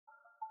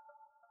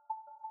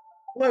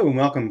Hello and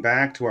welcome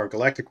back to our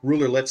Galactic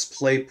Ruler Let's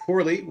Play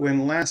Poorly.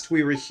 When last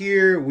we were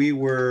here, we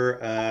were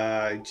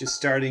just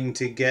starting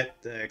to get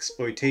the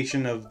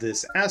exploitation of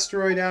this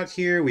asteroid out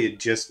here. We had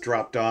just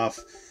dropped off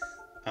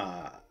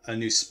a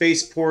new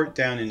spaceport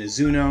down in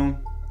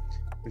Izuno.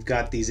 We've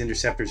got these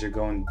interceptors are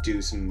going to do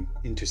some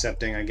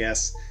intercepting, I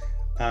guess.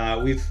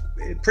 We've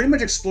pretty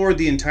much explored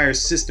the entire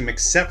system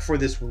except for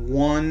this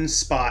one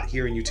spot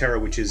here in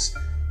Utera, which is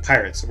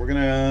pirates. So we're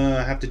going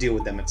to have to deal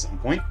with them at some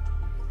point.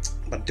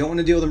 But I don't want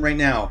to deal with them right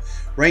now.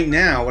 Right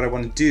now, what I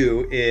want to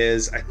do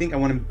is, I think I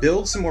want to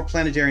build some more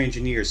planetary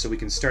engineers so we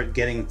can start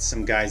getting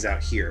some guys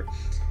out here.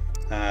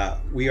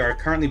 We are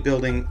currently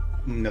building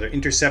another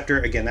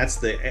interceptor. Again, that's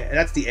the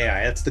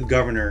AI. That's the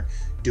governor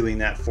doing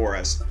that for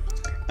us.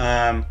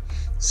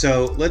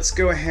 So let's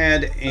go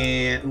ahead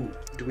and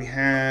do we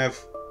have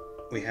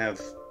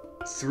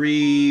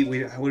three?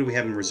 What do we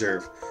have in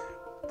reserve?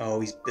 Oh,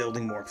 he's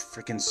building more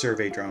freaking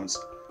survey drones.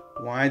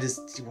 Why does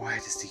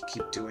he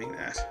keep doing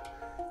that?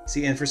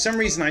 See, and for some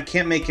reason I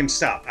can't make him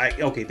stop.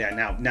 Okay,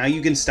 now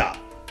you can stop.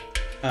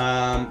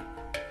 Let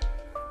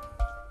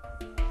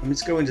me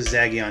just go into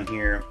Zagion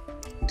here.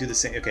 Do the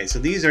same. Okay, so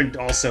these are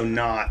also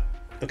not.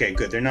 Okay,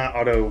 good. They're not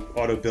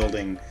auto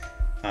building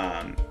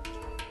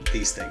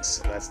these things.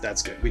 So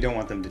that's good. We don't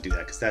want them to do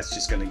that because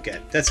that's gonna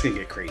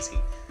get crazy.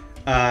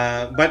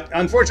 But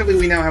unfortunately,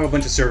 we now have a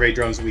bunch of survey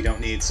drones that we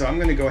don't need, so I'm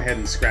gonna go ahead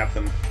and scrap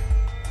them.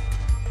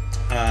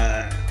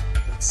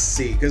 Let's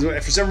see, because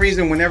for some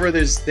reason, whenever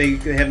they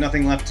have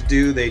nothing left to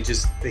do, he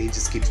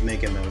just keeps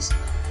making those.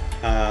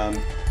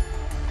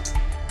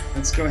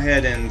 Let's go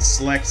ahead and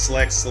select.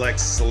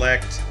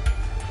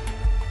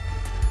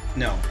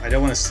 No, I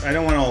don't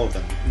want all of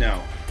them.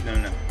 No.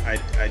 I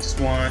just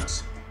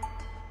want.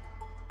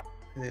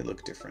 They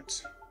look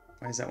different.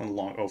 Why is that one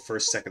long? Oh,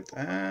 first, second.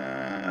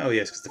 Oh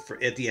yes, because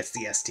the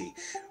ST.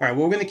 All right,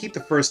 well, we're gonna keep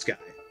the first guy.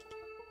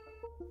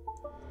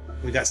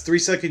 We got 3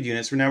 selected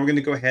units. Now we're going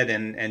to go ahead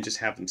and just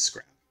have them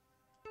scrap.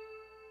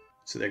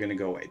 So they're going to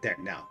go away. There,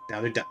 now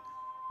they're done.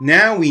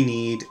 Now we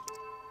need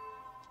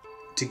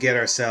to get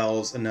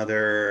ourselves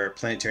another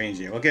planetary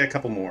engineer. We'll get a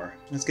couple more.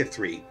 Let's get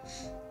 3,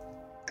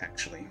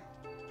 actually.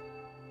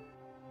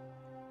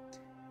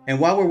 And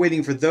while we're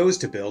waiting for those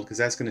to build, because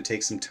that's going to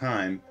take some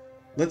time,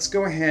 let's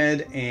go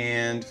ahead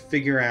and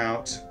figure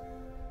out...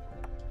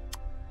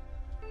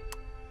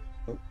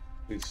 Oh,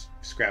 we've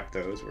scrapped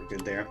those. We're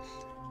good there.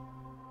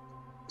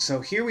 So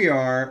here we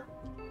are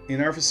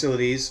in our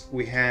facilities.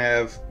 We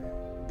have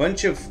a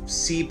bunch of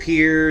sea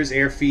piers,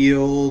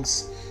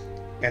 airfields,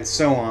 and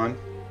so on.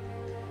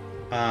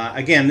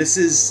 Again, this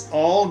is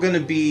all going to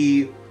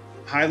be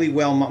highly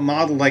well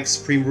modeled like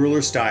Supreme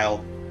Ruler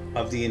style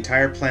of the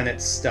entire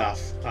planet's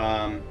stuff.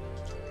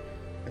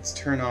 Let's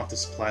turn off the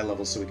supply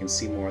level so we can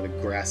see more of the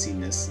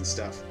grassiness and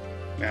stuff.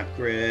 Map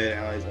grid,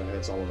 allies,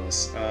 that's all of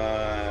us.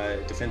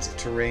 Defensive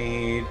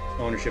terrain,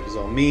 ownership is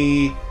all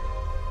me.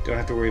 Don't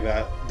have to worry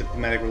about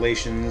diplomatic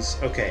relations.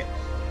 Okay.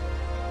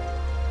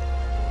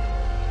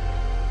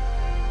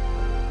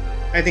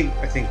 I think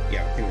we're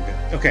good.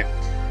 Okay.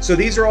 So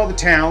these are all the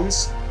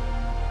towns.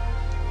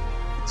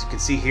 As you can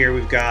see here,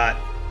 we've got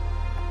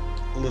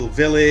a little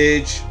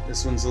village.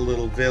 This one's a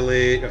little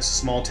village, a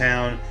small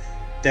town,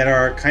 that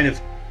are kind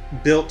of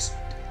built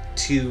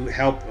to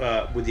help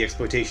with the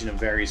exploitation of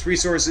various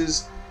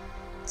resources.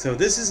 So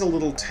this is a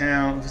little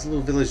town. This is a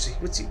little village.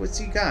 What's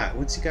he got?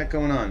 What's he got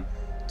going on?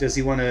 Does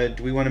he want to?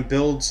 Do we want to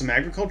build some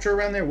agriculture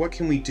around there? What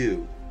can we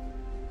do?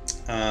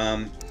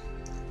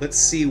 Let's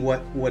see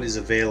what is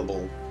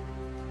available.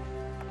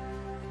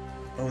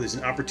 Oh, there's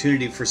an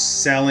opportunity for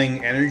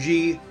selling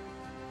energy.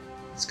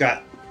 It's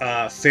got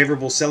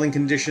favorable selling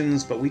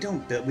conditions, but we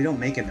don't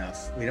make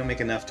enough. We don't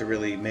make enough to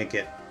really make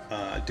it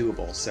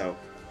doable. So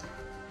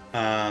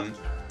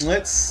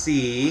let's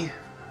see.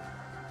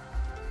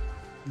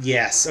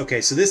 Yes.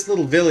 Okay. So this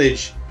little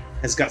village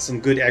has got some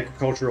good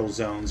agricultural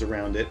zones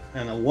around it,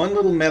 and one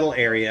little metal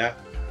area,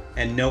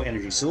 and no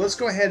energy. So let's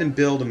go ahead and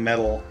build a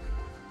metal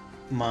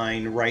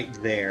mine right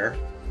there.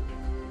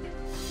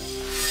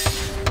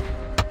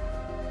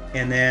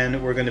 And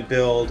then we're going to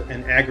build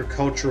an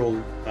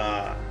agricultural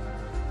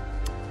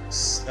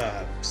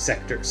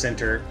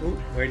center. Ooh,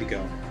 where'd he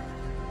go?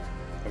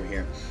 Over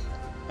here.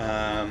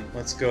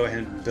 Let's go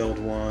ahead and build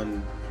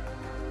one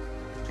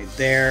right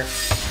there.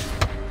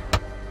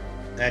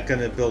 That's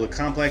going to build a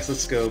complex.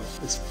 Let's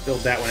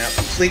build that one out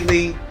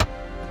completely.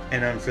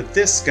 And then for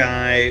this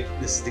guy,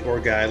 this is the ore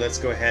guy, let's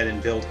go ahead and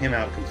build him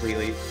out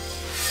completely.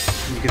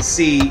 And you can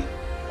see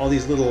all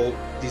these little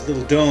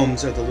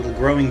domes are the little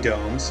growing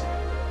domes.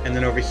 And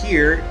then over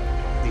here,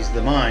 these are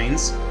the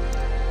mines.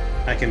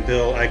 I have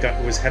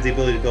the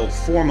ability to build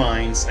 4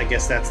 mines. I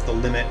guess that's the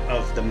limit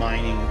of the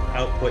mining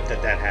output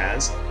that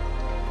has.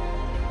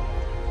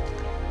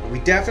 We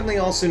definitely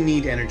also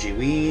need energy.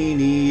 We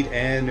need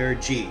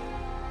energy.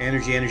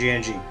 Energy.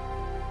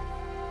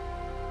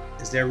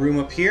 Is there room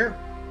up here?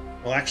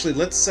 Well, actually,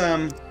 let's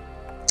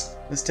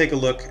take a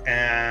look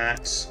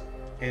at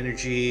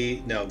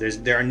energy. No,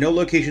 there are no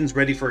locations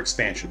ready for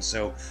expansion,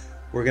 so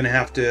we're gonna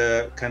have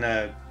to kind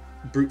of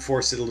brute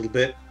force it a little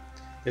bit.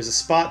 There's a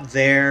spot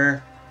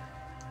there.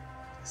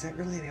 Is that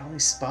really the only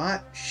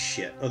spot?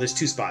 Shit. Oh, there's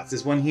two spots.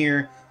 There's one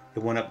here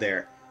and one up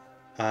there.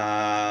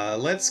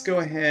 Let's go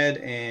ahead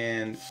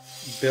and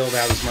build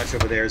out as much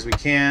over there as we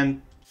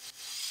can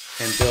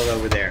and build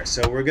over there.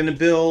 So we're going to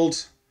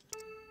build,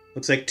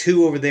 looks like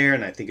 2 over there,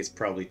 and I think it's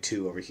probably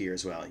 2 over here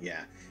as well.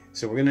 Yeah.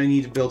 So we're going to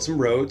need to build some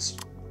roads.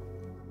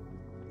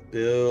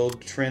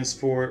 Build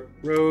transport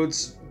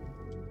roads.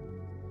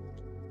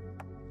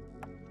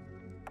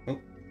 Oh,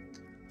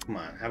 come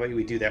on. How about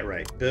we do that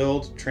right?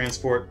 Build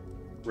transport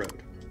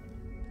road.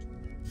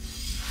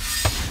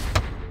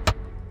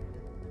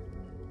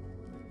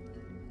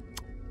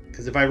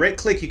 Because if I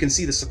right-click, you can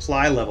see the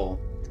supply level.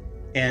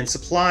 And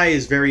supply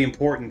is very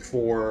important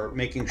for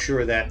making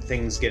sure that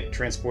things get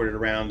transported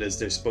around as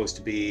they're supposed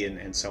to be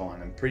and so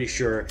on. I'm pretty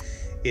sure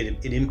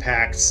it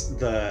impacts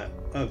the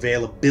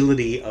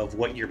availability of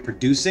what you're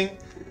producing.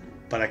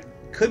 But I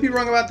could be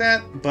wrong about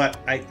that, but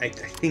I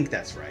think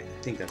that's right.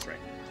 I think that's right.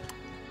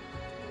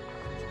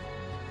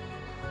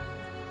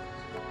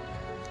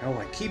 Oh,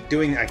 I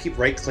keep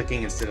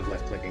right-clicking instead of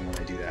left-clicking when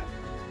I do that.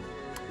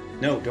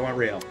 No, don't want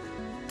rail.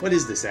 What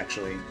is this,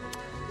 actually?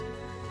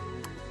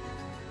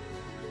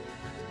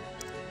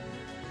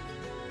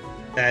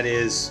 That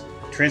is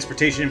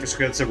transportation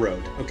infrastructure. That's a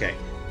road. Okay.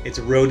 It's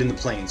a road in the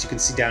plains. You can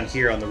see down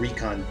here on the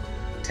recon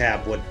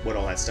tab what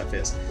all that stuff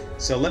is.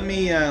 So let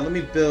me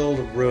build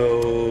a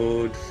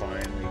road.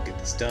 Finally get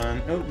this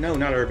done. Oh, no,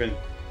 not urban.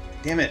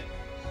 Damn it.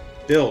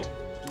 Build.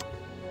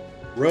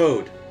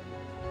 Road.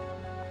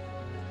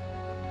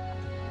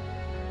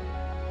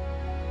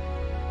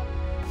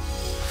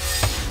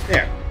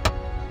 There.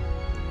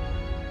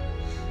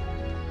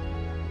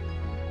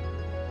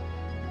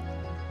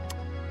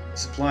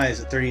 Supply is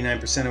at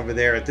 39% over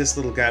there. At this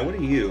little guy, what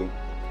are you?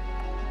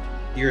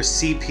 You're a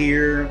seep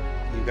here.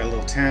 You've got a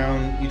little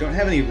town. You don't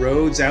have any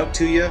roads out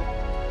to you?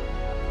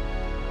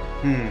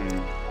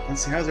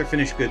 Let's see, how's our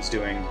finished goods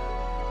doing?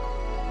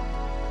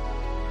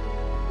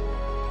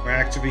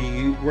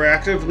 We're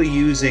actively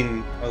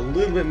using a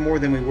little bit more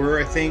than we were,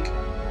 I think.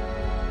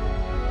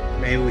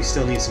 Maybe we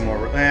still need some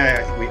more.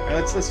 I think we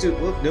let's do.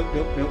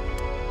 Nope.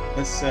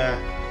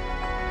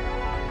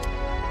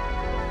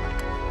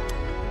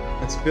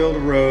 Let's build a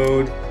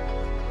road.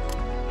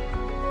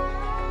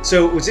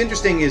 So what's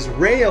interesting is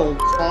rail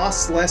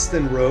costs less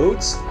than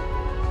roads,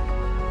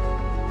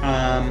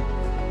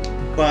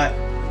 but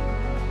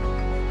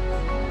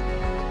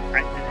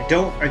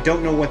I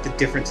don't know what the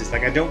difference is.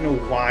 Like, I don't know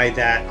why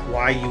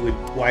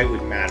it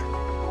would matter.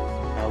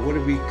 What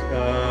did we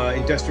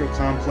industrial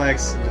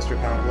complex?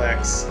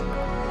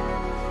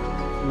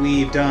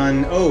 We've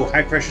done, oh,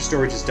 high pressure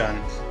storage is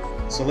done.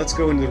 So let's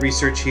go into the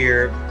research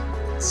here.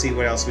 Let's see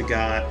what else we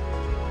got.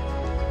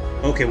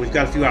 Okay, we've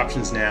got a few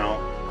options now.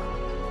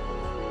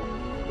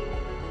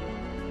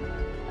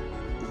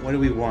 What do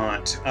we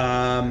want?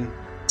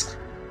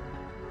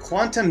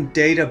 Quantum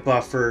data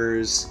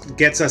buffers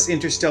gets us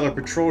interstellar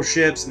patrol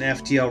ships and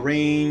FTL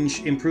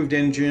range, improved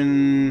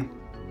engine.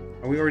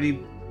 Are we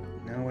already?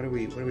 No. What are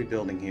we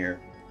building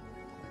here?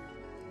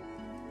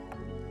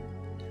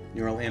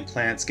 Neural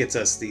implants gets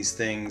us these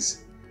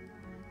things.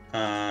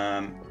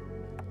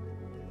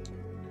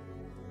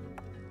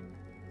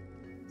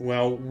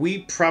 Well, we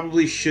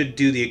probably should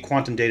do the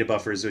quantum data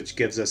buffers, which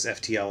gives us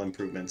FTL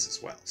improvements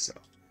as well. So,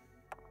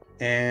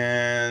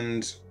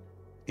 and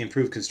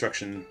improved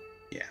construction.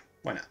 Yeah,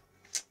 why not?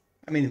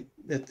 I mean,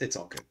 it's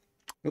all good.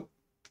 Oop.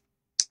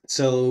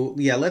 So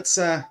yeah, let's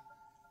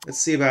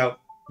see about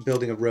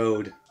building a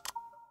road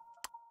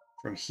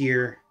from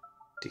here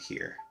to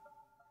here.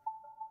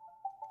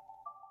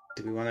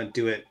 Do we want to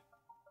do it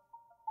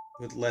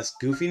with less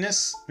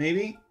goofiness,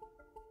 maybe?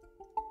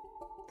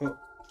 Oh.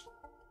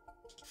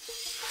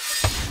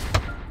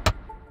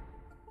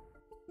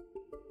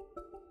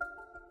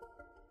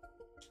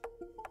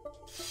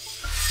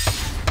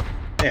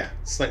 Yeah,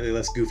 slightly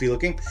less goofy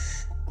looking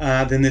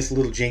than this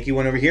little janky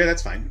one over here.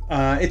 That's fine.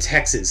 It's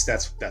hexes.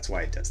 That's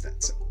why it does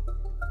that. So,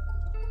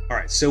 all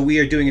right. So we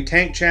are doing a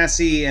tank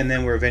chassis, and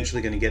then we're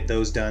eventually going to get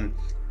those done.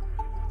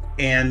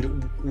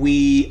 And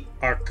we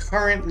are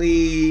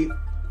currently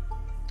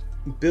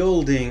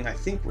building. I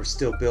think we're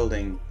still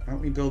building.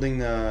 Aren't we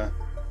building a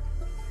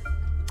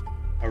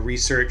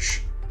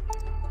research?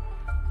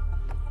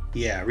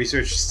 Yeah,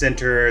 research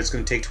center. It's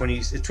going to take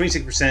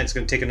 26%. It's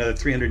going to take another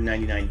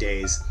 399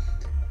 days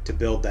to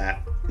build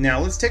that. Now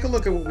let's take a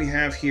look at what we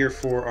have here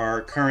for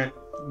our current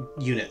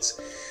units.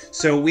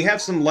 So we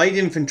have some light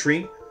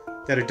infantry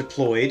that are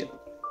deployed.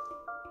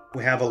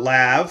 We have a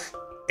LAV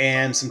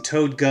and some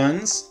towed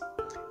guns,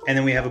 and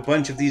then we have a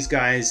bunch of these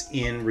guys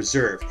in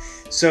reserve.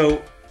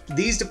 So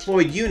these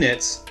deployed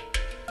units,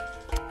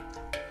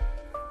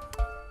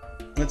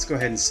 let's go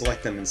ahead and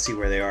select them and see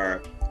where they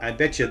are. I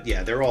bet you,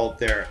 yeah, they're all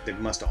there. They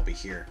must all be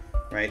here,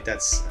 right?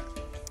 That's,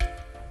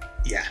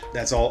 yeah,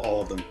 that's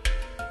all of them.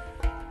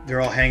 They're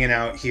all hanging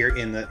out here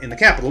in the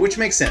capital, which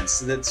makes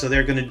sense. So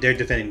they're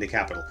defending the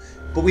capital,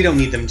 but we don't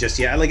need them just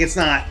yet. Like, it's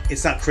not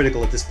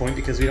critical at this point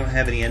because we don't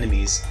have any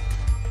enemies.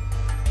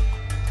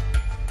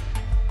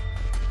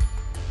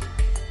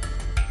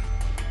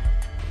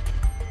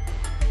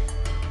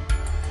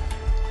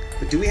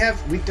 But do we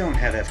have... We don't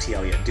have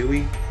FTL yet, do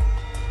we?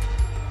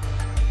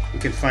 We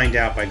can find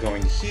out by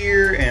going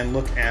here and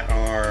look at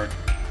our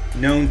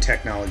known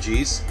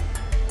technologies.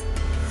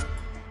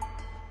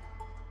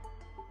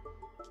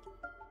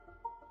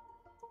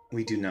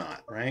 We do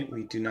not, right?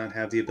 We do not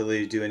have the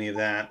ability to do any of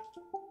that.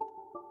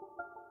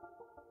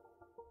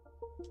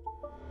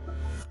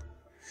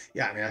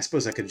 Yeah, I mean, I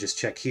suppose I could just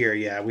check here.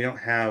 Yeah, we don't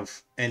have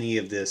any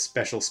of the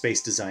special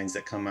space designs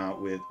that come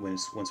out with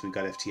once we've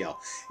got FTL.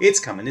 It's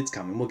coming, it's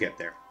coming. We'll get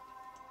there.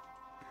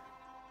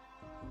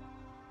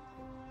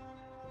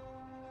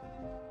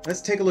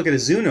 Let's take a look at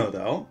Azuno,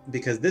 though,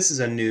 because this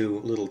is a new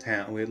little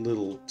town,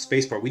 little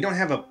spaceport. We don't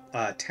have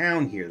a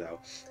town here, though.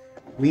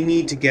 We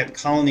need to get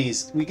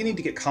colonies. We need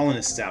to get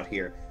colonists out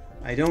here.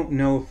 I don't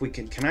know if we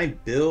can. Can I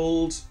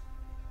build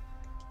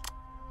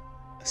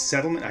a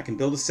settlement? I can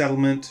build a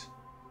settlement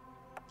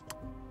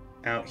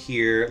out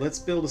here. Let's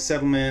build a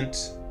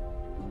settlement.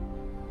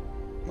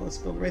 Well, let's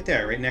build it right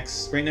there, right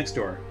next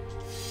door.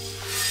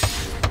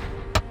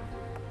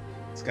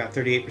 It's got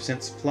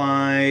 38%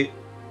 supply,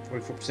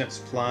 44%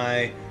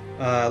 supply.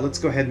 Let's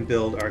go ahead and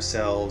build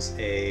ourselves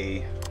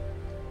a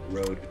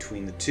road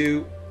between the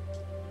two.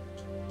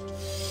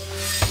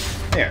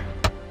 There.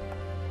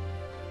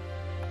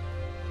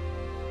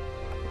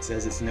 It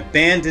says it's an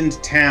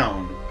abandoned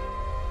town.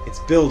 It's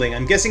building.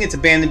 I'm guessing it's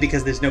abandoned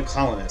because there's no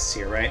colonists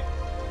here, right?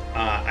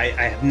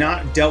 I have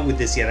not dealt with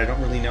this yet. I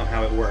don't really know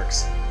how it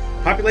works.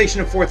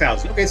 Population of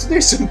 4,000. Okay, so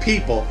there's some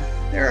people.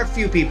 There are a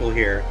few people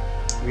here.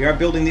 We are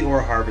building the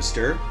ore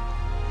harvester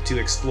to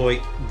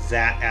exploit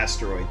that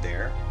asteroid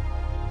there.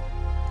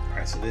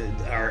 Alright, so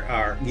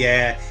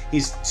yeah,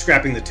 he's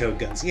scrapping the toad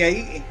guns.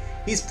 Yeah,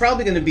 he's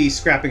probably going to be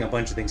scrapping a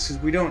bunch of things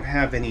because we don't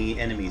have any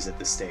enemies at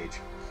this stage.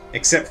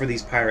 Except for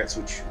these pirates,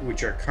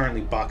 which are currently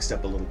boxed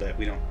up a little bit.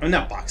 We don't... Oh,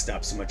 not boxed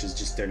up so much as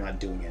just they're not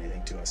doing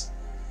anything to us.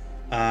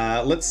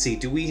 Let's see.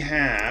 Do we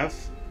have...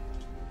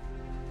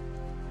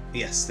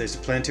 Yes, there's a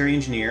planetary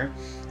engineer.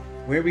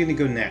 Where are we going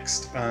to go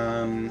next?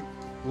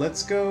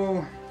 Let's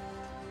go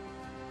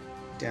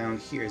down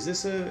here. Is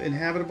this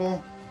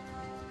inhabitable?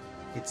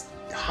 It's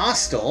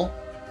hostile.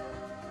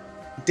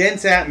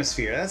 Dense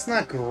atmosphere. That's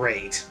not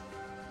great.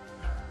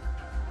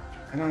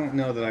 I don't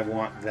know that I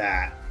want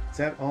that. Is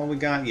that all we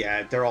got?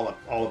 Yeah, they're all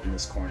up in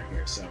this corner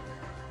here. So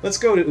let's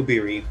go to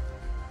Ubiri.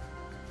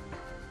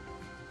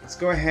 Let's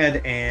go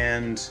ahead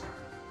and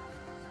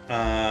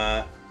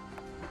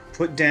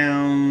put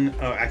down...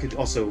 Oh, I could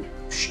also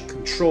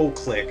control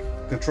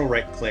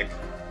right click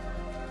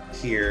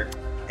here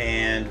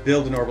and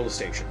build an orbital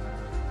station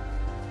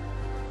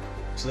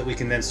so that we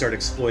can then start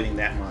exploiting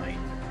that mine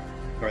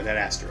or that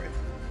asteroid.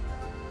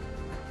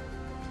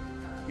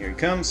 Here he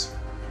comes.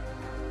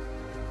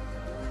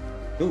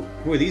 Ooh,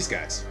 who are these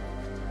guys?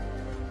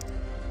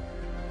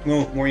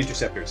 Oh, more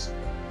interceptors.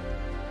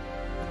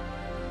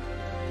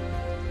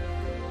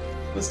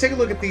 Let's take a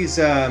look at these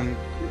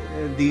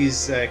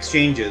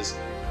exchanges.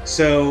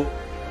 So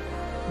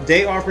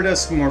they offered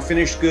us more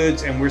finished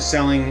goods, and we're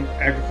selling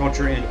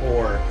agriculture and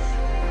ore.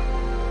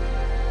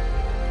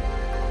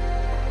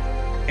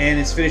 And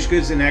it's finished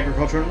goods and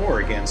agriculture and ore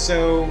again.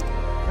 So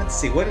let's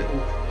see, what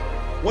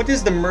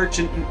does the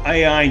merchant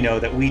AI know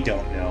that we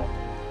don't know?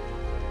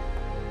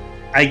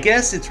 I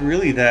guess it's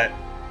really that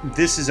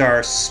this is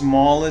our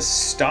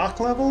smallest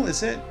stock level,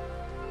 is it?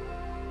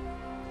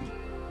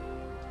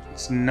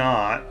 It's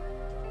not.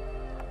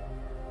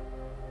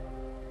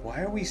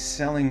 Why are we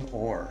selling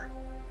ore?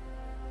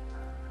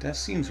 That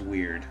seems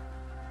weird.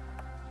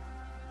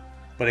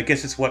 But I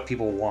guess it's what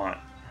people want.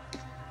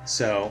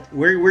 So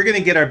we're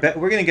gonna get our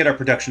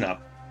production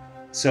up.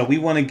 So we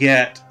want to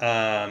get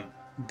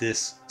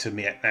this to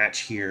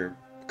match here,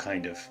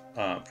 kind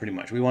of, pretty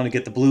much. We want to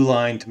get the blue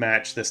line to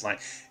match this line,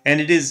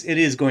 and it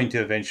is going to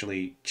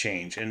eventually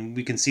change. And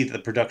we can see that the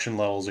production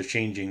levels are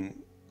changing,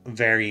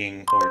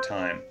 varying over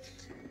time.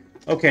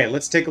 Okay,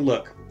 let's take a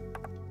look.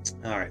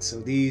 All right, so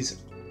these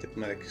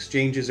diplomatic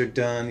exchanges are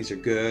done. These are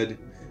good.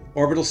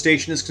 Orbital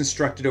station is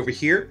constructed over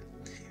here.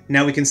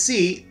 Now we can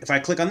see, if I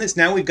click on this,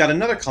 now we've got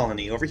another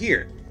colony over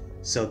here.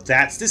 So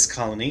that's this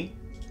colony,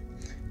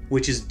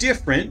 which is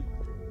different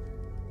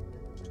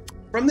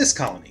from this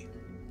colony,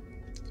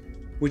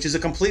 which is a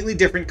completely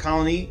different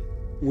colony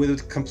with a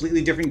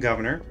completely different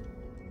governor.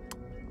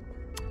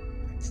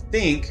 I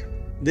think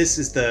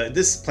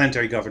this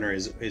planetary governor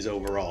is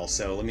overall.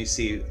 So let me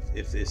see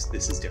if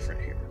this is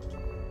different here.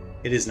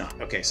 It is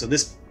not. Okay, so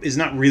this is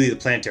not really the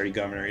planetary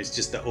governor. It's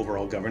just the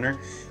overall governor.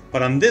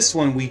 But on this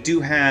one, we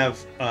do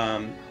have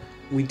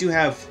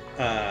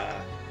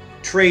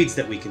trades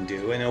that we can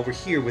do. And over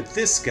here with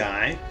this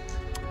guy,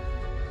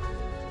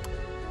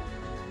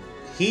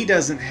 he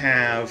doesn't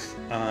have.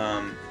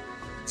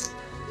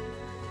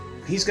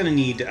 He's going to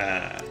need.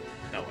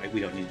 No, we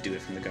don't need to do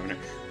it from the governor.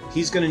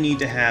 He's going to need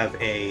to have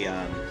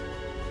a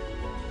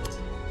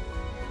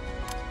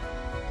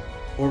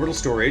orbital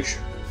storage.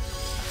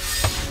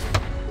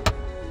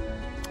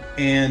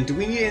 And do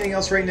we need anything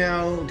else right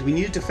now? Do we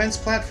need a defense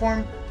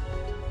platform?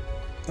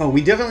 Oh,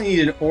 we definitely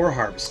need an ore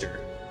harvester.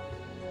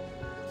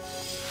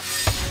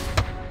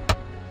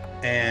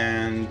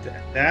 And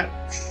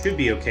that should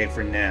be okay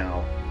for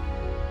now.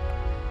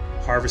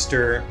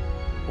 Harvester,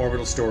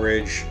 orbital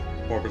storage,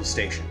 orbital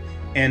station.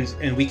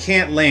 And we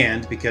can't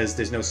land because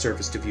there's no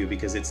surface to view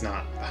because it's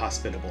not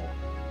hospitable.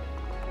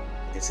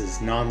 It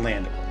says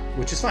non-landable,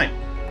 which is fine.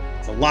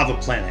 It's a lava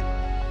planet.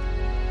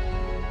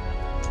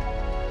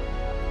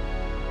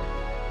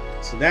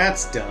 So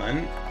that's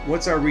done.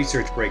 What's our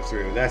research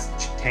breakthrough? That's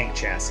tank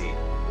chassis.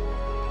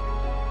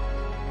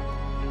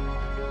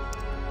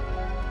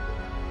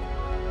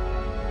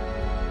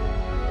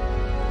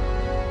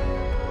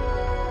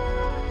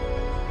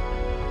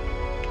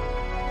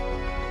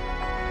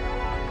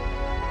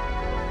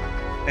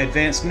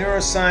 Advanced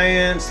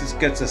neuroscience. This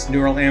gets us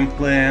neural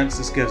implants.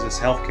 This gives us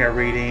healthcare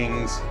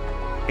readings.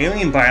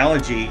 Alien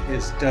biology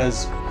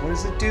does, what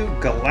does it do?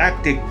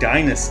 Galactic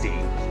dynasty.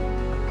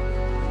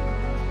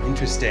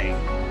 Interesting.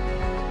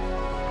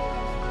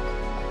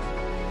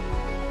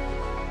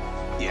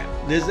 Yeah,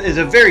 this is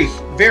a very,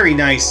 very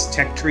nice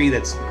tech tree.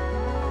 That's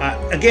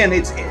again,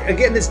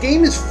 this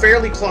game is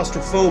fairly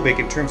claustrophobic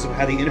in terms of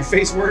how the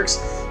interface works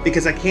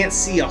because I can't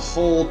see a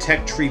whole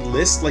tech tree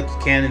list like you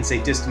can in,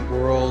 say, Distant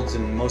Worlds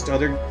and most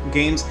other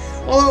games.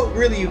 Although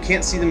really you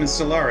can't see them in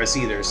Stellaris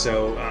either.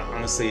 So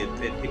honestly,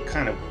 it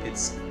kind of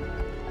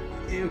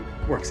it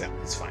works out.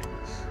 It's fine.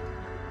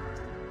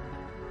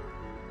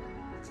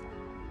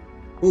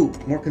 Ooh,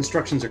 more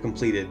constructions are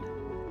completed.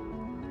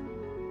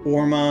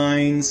 Ore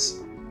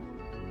mines.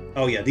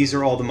 Oh yeah, these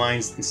are all the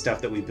mines and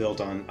stuff that we built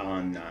on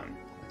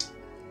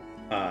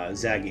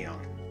Zagion.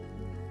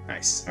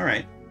 Nice. All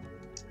right.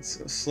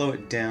 Let's slow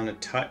it down a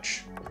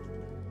touch.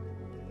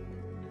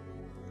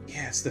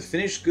 Yeah, it's the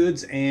finished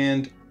goods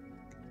and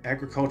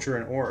agriculture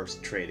and ores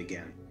trade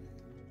again.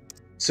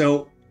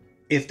 So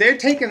if they're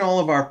taking all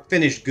of our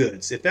finished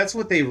goods, if that's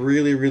what they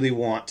really, really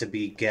want to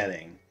be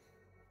getting,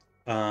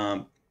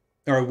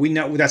 or we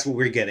know that's what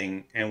we're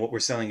getting, and what we're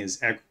selling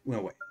is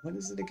no, wait, what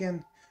is it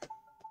again?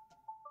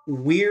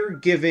 We're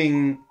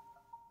giving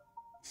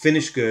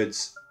finished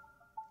goods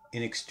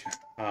in exchange.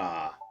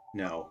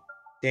 No,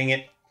 dang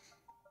it.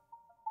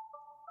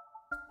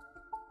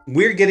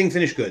 We're getting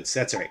finished goods.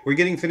 That's right. We're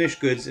getting finished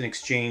goods in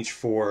exchange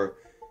for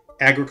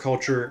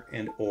agriculture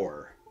and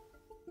ore.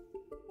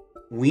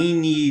 We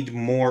need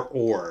more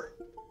ore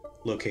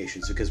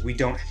locations because we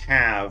don't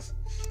have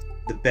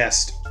the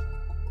best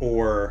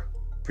ore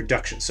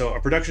production. So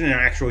our production and our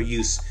actual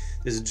use,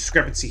 there's a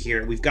discrepancy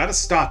here. We've got a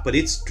stock, but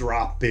it's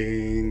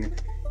dropping.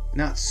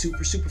 Not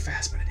super, super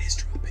fast, but it is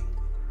dropping.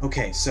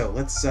 Okay, so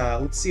let's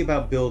see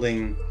about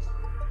building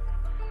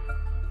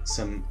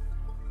some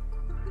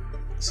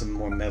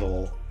more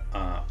metal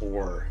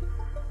ore.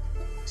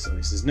 So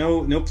there's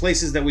no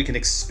places that we can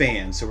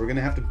expand, so we're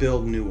gonna have to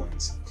build new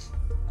ones.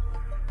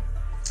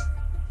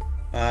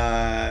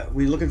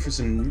 We're looking for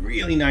some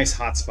really nice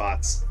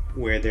hotspots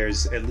where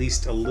there's at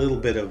least a little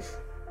bit of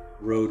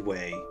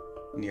roadway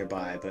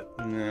nearby, but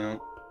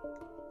no.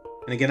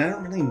 And again, I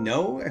don't really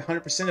know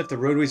 100% if the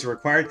roadways are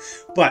required,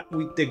 but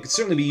they could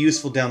certainly be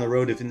useful down the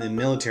road if in the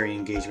military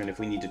engagement if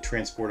we need to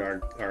transport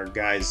our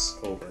guys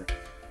over.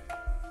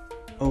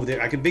 Oh,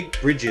 there, I could make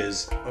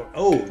bridges.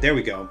 Oh, there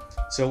we go.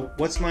 So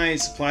what's my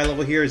supply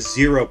level here?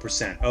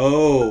 0%.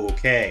 Oh,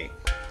 okay.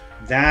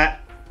 That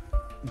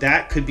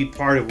could be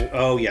part of...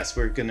 Oh, yes,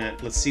 we're gonna...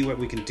 Let's see what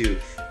we can do.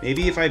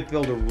 Maybe if I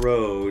build a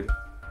road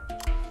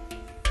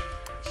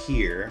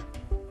here...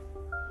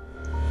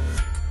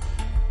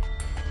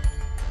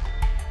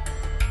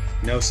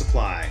 No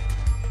supply.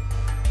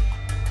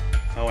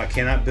 Oh, I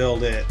cannot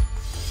build it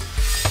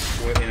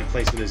in a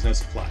place where there's no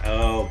supply.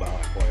 Oh,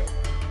 boy.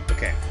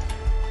 Okay.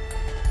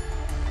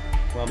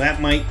 Well, that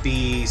might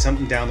be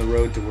something down the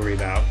road to worry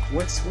about.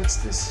 What's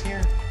this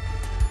here?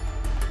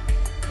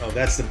 Oh,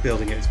 that's the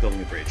building. It's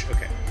building a bridge.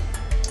 Okay.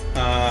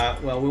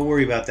 Well, we'll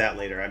worry about that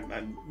later.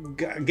 I'm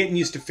getting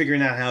used to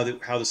figuring out how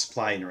the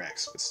supply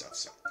interacts with stuff.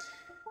 So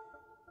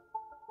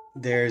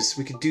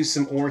we could do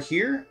some ore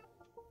here.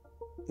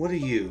 What are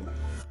you?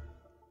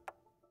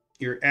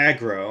 You're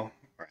agri.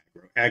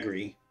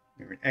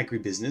 You're an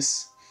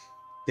agribusiness.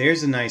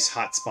 There's a nice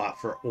hot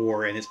spot for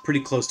ore, and it's pretty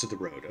close to the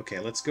road. Okay,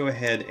 let's go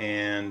ahead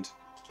and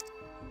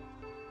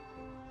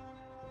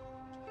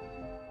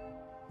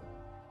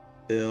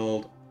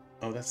build.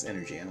 Oh, that's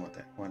energy. I don't want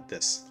that. I want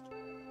this.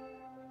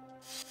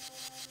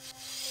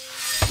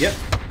 Yep.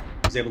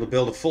 I was able to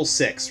build a full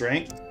 6,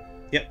 right?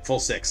 Yep, full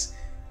 6.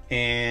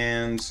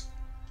 And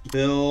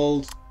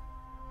build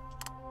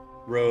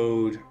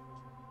road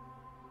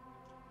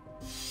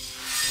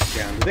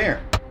down to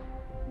there.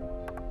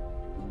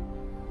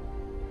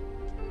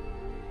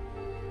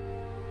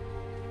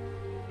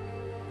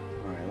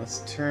 Alright,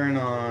 let's turn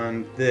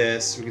on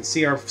this. We can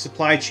see our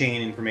supply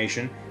chain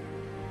information.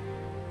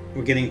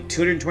 We're getting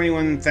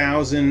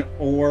 221,000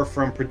 ore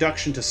from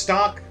production to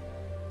stock,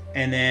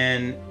 and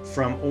then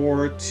from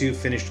ore to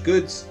finished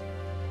goods.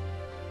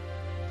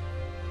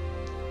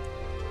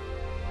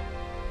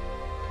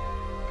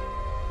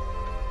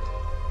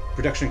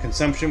 Production and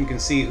consumption, we can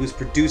see who's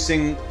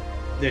producing.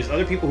 There's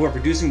other people who are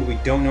producing, but we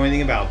don't know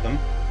anything about them.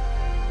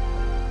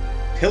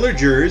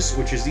 Pillagers,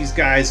 which is these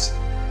guys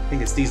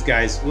think it's these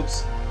guys.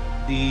 Whoops.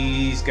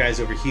 These guys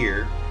over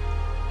here.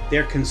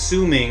 They're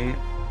consuming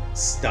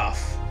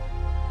stuff.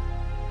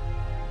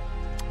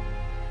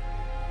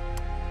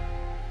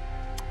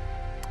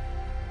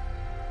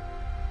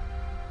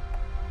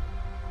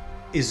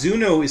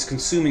 Izuno is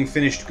consuming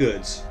finished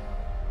goods.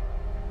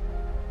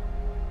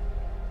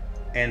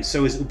 And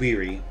so is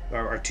Ubiri,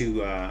 our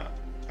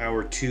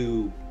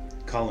two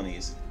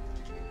colonies.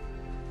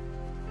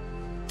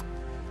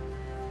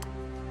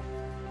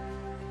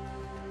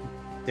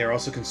 They're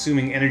also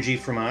consuming energy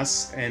from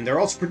us, and they're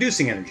also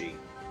producing energy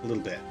a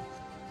little bit.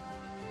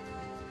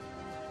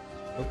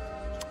 Oh.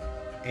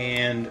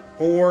 And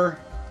ore,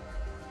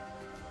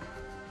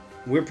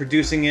 we're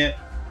producing it.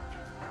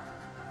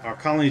 Our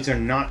colonies are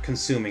not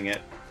consuming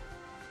it.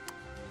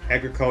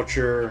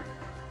 Agriculture,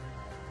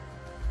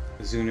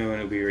 Zuno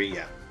and Ubiri,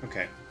 yeah.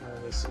 Okay.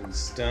 This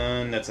one's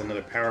done. That's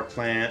another power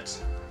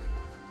plant.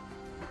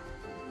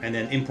 And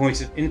then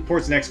imports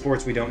and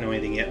exports, we don't know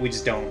anything yet. We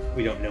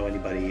don't know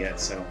anybody yet,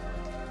 so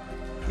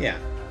yeah.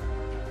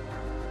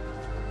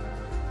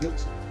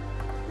 Oops.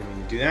 Didn't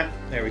mean to do that.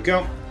 There we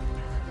go.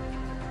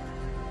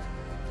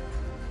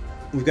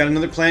 We've got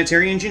another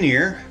planetary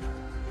engineer.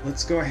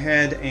 Let's go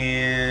ahead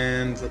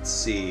and let's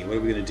see. What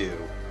are we going to do?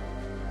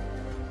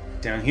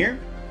 Down here?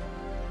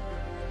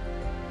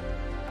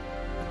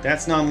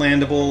 That's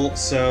non-landable,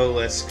 so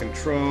let's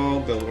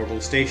control, build an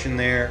orbital station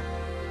there.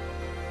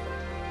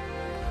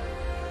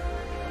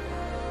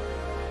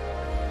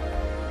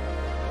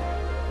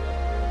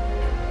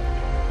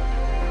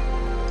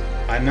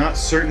 I'm not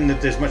certain that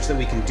there's much that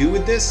we can do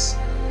with this.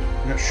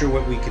 I'm not sure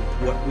what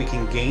we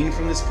can gain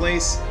from this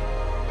place.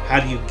 How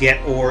do you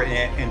get ore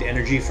and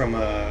energy from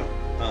a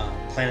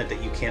planet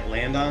that you can't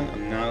land on?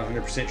 I'm not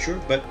 100% sure,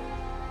 but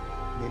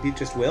maybe it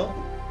just will.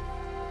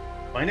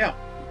 Find out.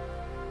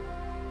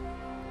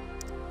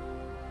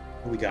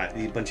 We got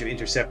a bunch of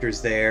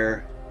interceptors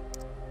there.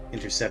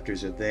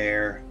 Interceptors are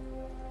there.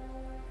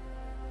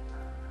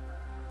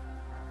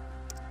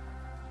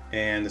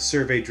 And the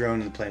survey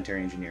drone and the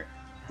planetary engineer.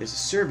 There's a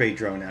survey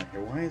drone out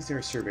here. Why is there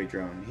a survey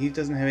drone? He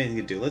doesn't have anything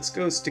to do. Let's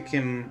go stick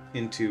him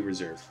into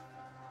reserve.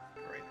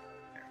 All right.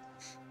 There.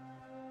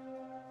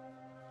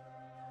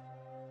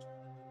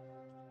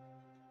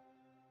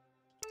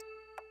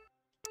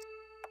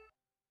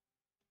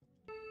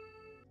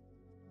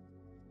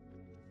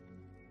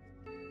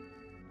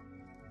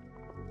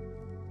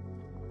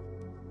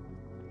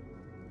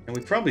 And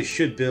we probably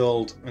should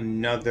build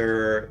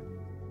another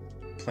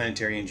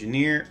planetary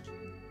engineer.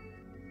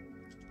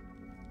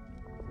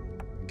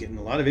 Getting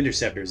a lot of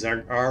interceptors.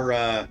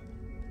 Our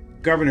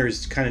governor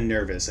is kind of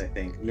nervous, I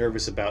think.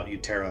 Nervous about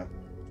Utera.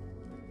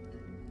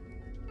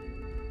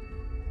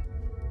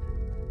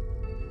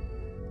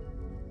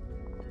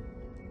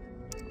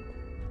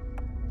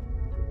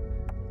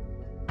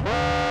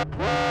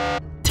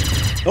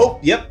 Oh,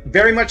 yep,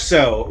 very much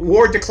so.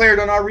 War declared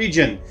on our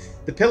region.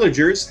 The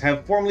pillagers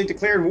have formally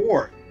declared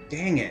war.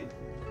 Dang it.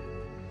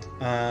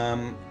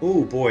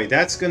 Oh boy,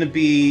 that's gonna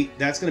be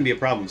a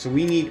problem. So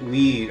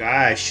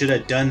I should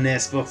have done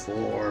this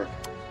before.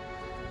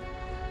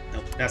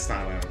 Nope, that's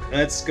not what I want.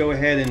 Let's go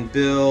ahead and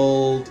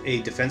build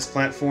a defense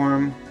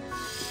platform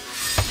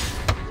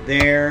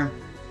there.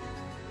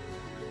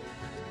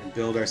 And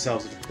build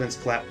ourselves a defense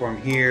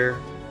platform here.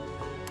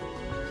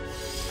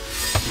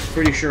 I'm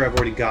pretty sure I've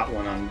already got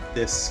one on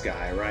this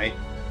guy, right?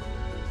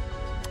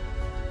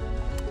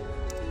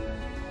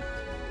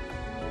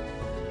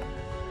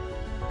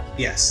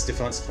 Yes,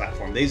 defense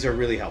platform. These are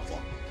really helpful.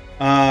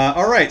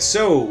 Alright,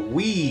 so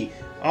we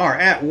are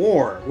at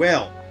war.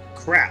 Well,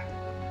 crap.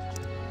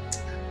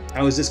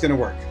 How is this going to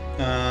work?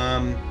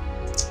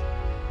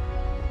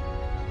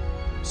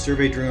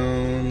 Survey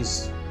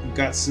drones. We've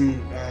got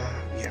some...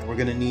 yeah, we're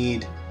going to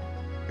need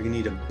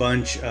a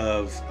bunch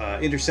of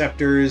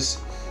interceptors.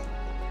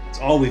 That's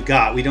all we've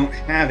got. We don't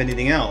have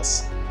anything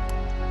else.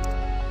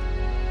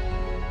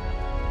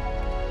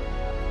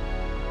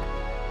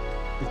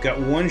 We've got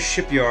one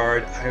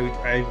shipyard.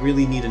 I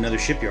really need another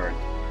shipyard.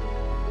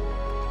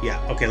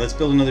 Yeah, okay, let's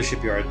build another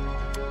shipyard.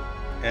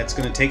 That's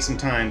going to take some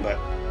time, but...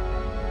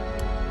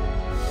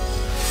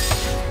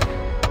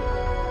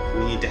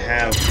 we need to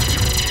have...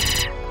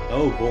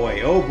 oh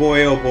boy, oh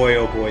boy, oh boy,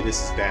 oh boy,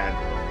 this is bad.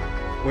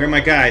 Where are my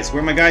guys?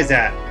 Where are my guys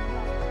at?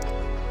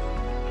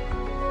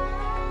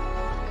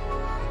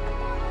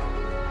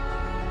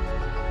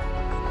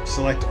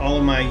 Select all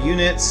of my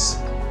units.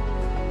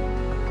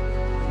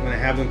 I'm going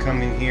to have them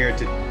come in here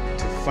to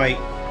fight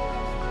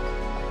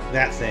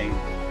that thing.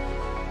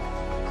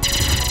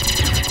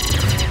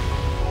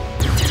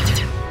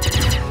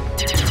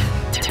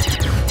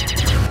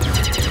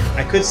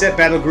 I could set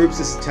battle groups.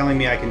 This is telling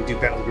me I can do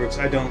battle groups.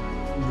 I don't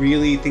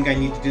really think I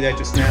need to do that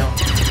just now.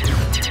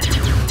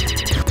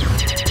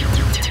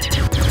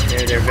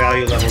 Their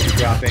value levels are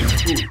dropping.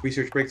 Ooh,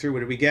 research breakthrough. What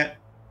did we get?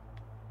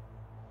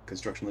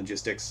 Construction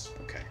logistics.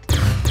 Okay.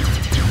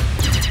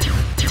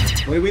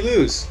 What did we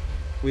lose?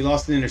 We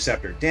lost an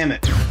interceptor. Damn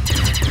it.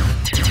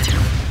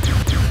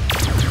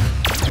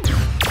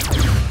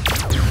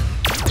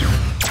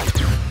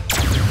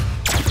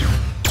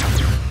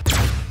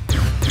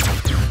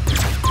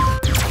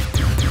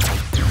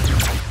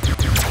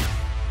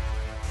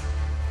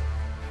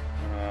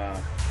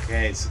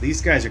 Okay, so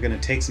these guys are going to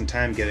take some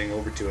time getting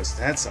over to us.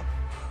 This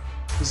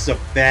is a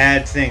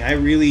bad thing. I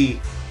really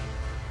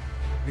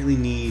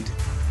need...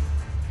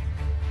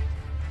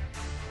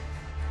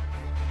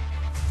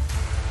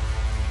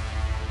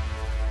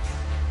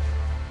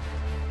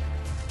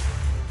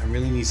 I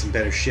really need some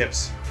better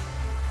ships.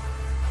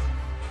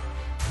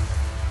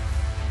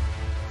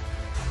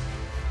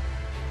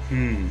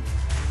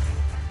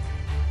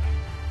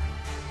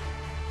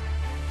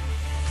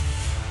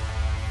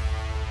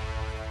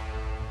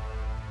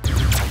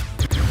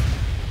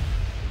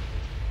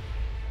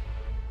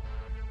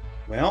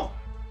 Well,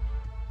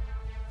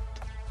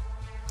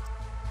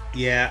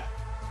 yeah.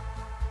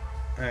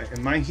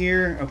 Am I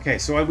here? Okay,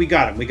 so we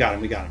got him. We got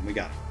him.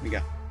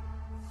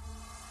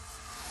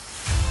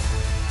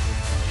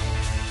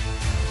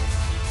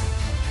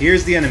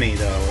 Here's the enemy,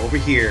 though, over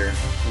here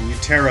in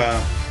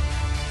Utera.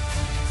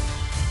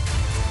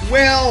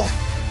 Well,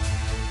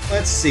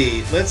 let's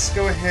see. Let's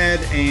go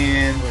ahead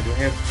and... What do I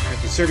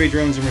have the survey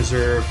drones in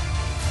reserve.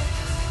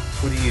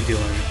 What are you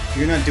doing?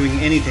 You're not doing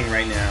anything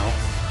right now.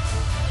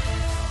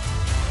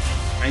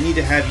 I need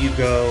to have you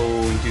go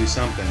and do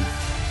something.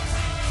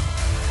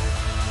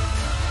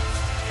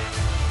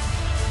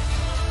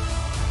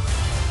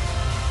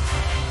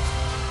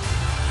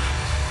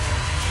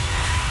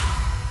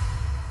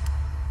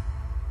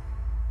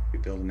 We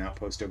build an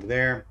outpost over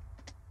there.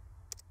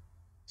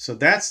 So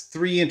that's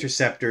 3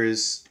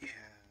 interceptors. Yeah,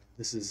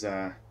 this is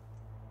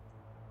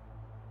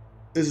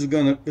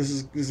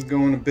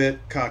going a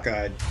bit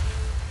cockeyed.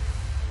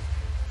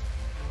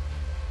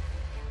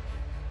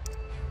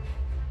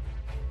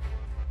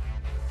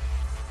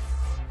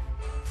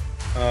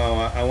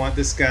 Oh, I want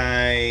this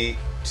guy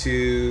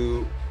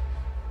to...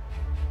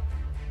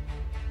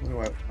 What do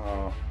I...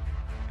 Oh,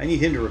 I need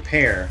him to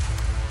repair.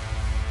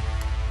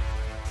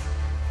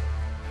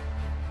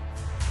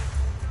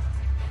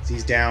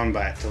 He's down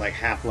to like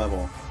half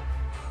level.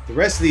 The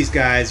rest of these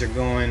guys are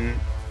going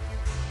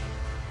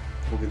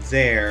over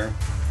there.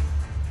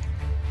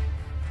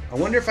 I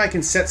wonder if I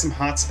can set some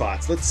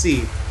hotspots. Let's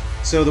see.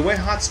 So the way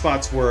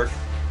hotspots work,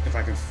 if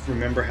I can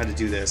remember how to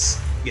do this.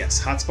 Yes,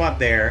 hotspot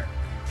there.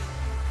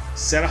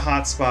 Set a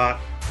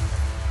hotspot.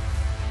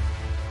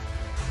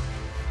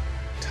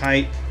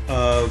 Type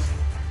of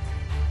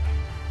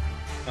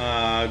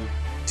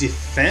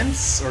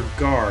defense or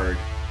guard?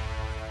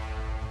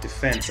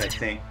 Defense, I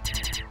think.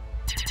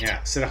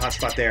 Yeah, set a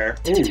hotspot there.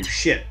 Oh,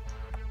 shit.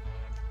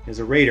 There's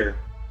a raider.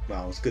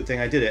 Well, it's a good thing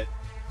I did it.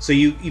 So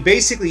you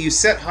basically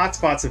set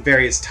hotspots of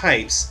various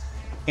types,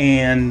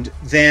 and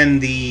then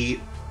the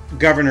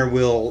governor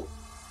will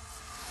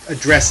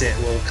address it,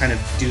 will kind of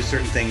do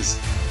certain things.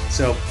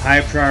 So,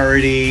 high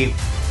priority,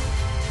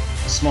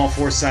 small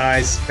force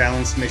size,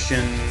 balanced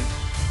mission.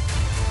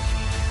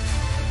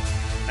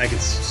 I could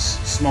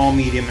small,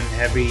 medium, and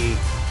heavy.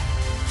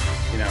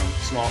 You know,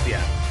 small,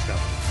 yeah,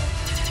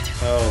 stuff.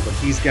 Oh, but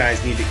these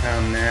guys need to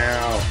come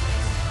now.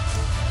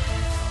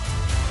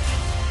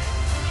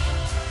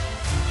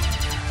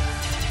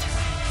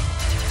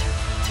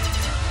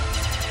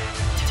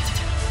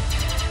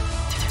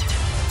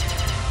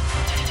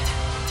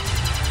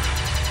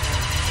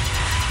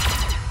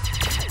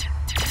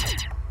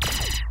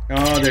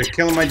 Oh, they're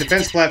killing my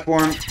defense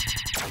platform.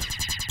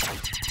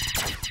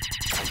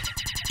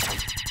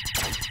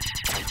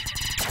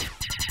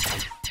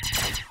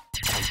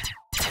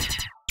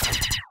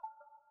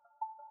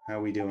 How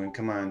are we doing?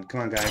 Come on.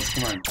 Come on, guys.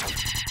 Come on.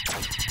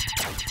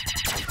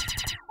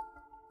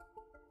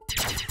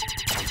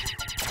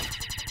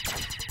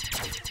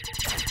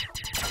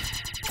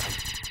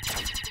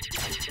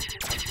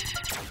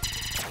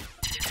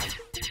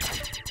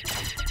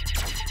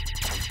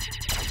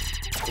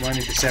 Come on,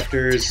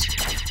 interceptors.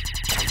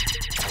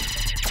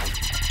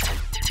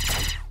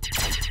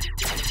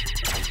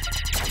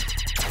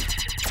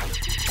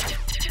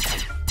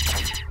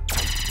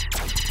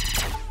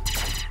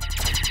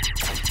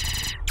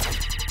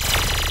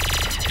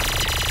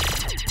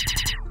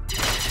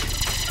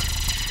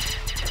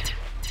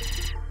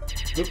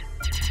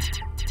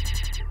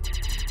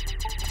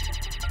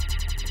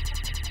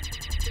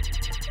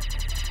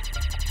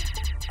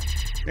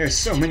 There's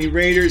so many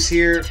raiders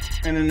here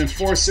and an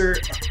enforcer.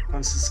 Oh,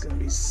 this is gonna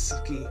be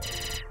sucky.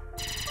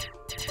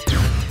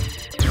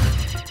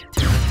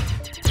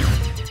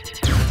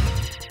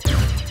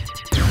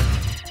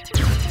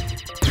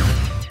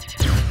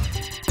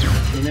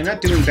 I mean, they're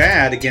not doing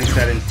bad against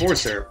that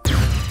enforcer.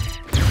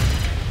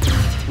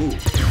 Ooh,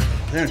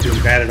 they're not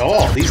doing bad at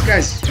all. These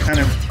guys kind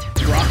of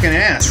rocking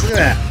ass. Look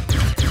at that.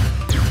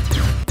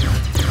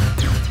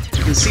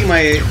 You can see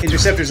my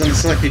interceptors on the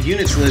selected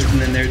units list, and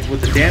then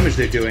with the damage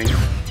they're doing.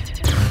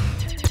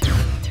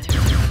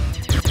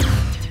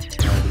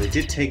 Oh, but they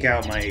did take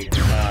out my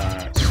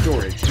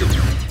storage, didn't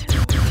they?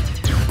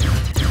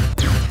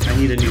 I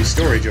need a new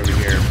storage over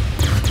here.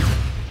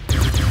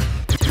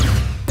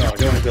 Oh, I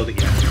don't want to build it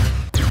yet.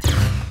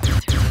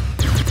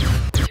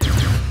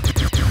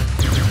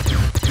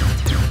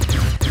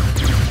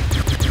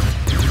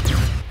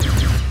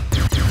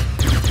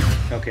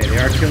 Okay, they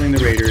are killing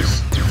the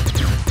raiders.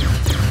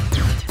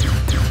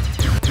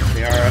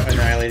 They are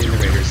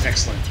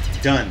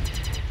Done.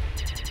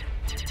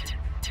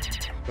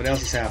 What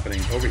else is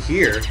happening? Over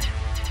here...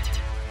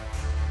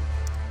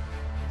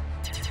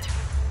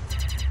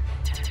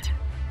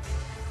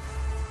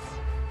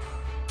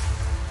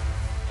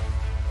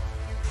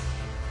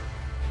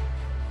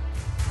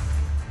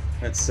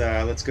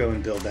 Let's go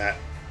and build that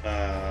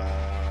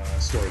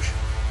storage.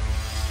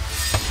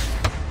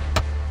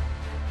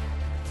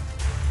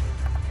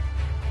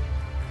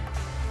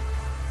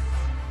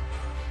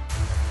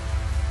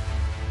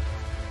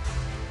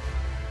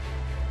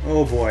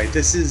 Oh boy,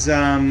 this is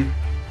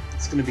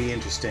it's going to be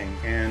interesting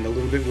and a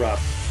little bit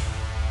rough.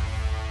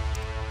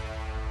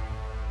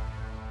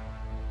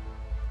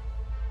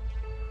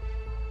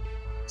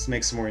 Let's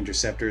make some more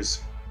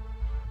interceptors.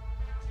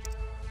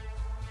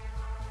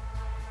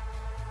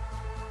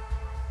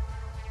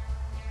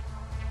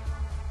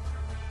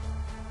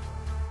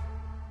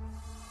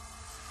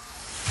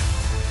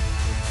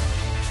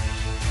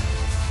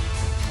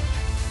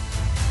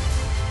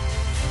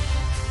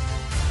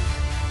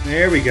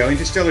 There we go.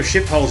 Interstellar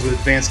ship hulls with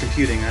advanced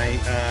computing.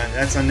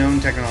 That's unknown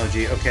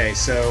technology. Okay,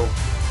 so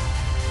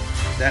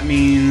that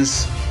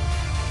means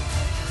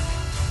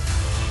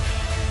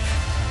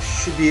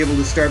should be able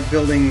to start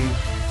building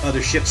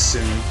other ships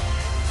soon.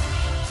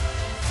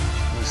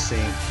 We'll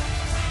see.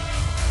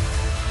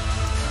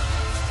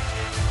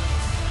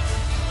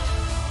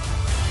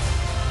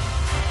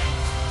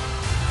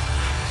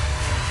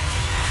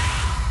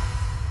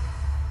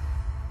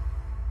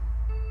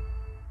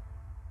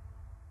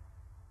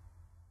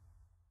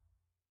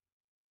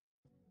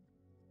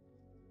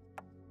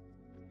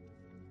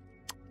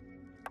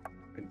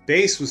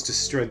 Base was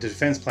destroyed. The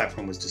defense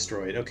platform was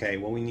destroyed. Okay,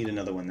 well, we need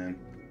another one then.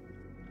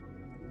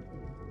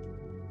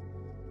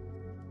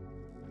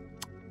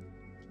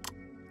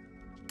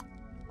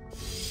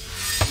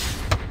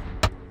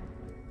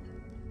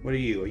 What are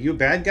you? Are you a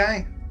bad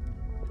guy?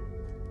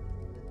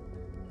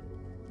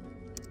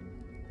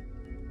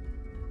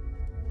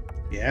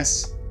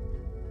 Yes.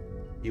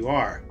 You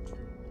are.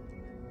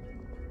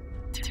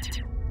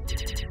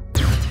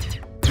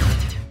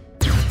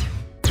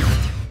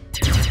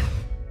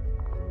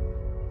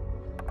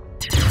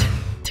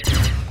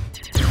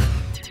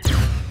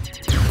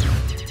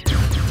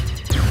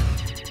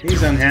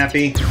 He's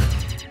unhappy.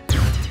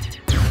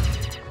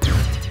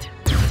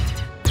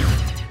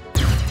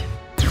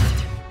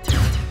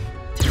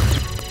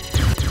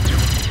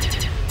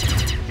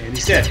 And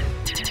he's dead.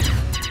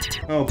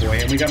 Oh boy,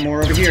 and we got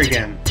more over here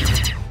again.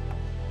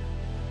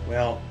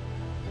 Well,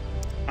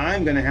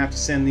 I'm gonna have to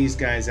send these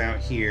guys out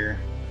here.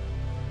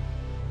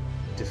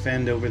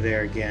 Defend over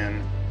there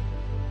again.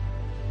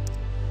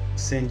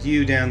 Send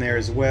you down there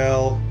as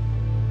well.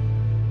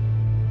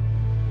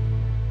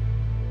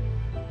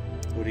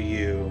 What are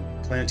you?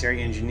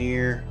 Planetary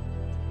engineer.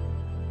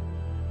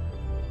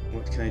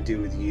 What can I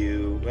do with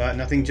you?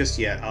 Nothing just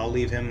yet. I'll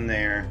leave him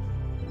there.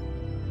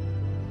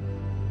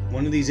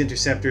 One of these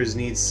interceptors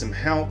needs some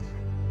help.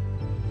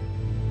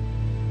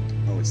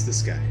 Oh, it's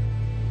this guy.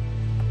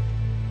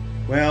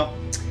 Well,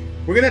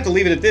 we're going to have to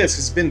leave it at this.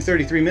 It's been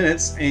 33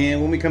 minutes,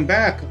 and when we come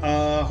back,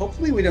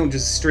 hopefully we don't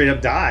just straight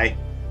up die.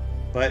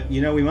 But,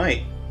 you know, we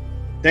might.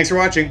 Thanks for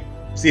watching.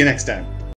 See you next time.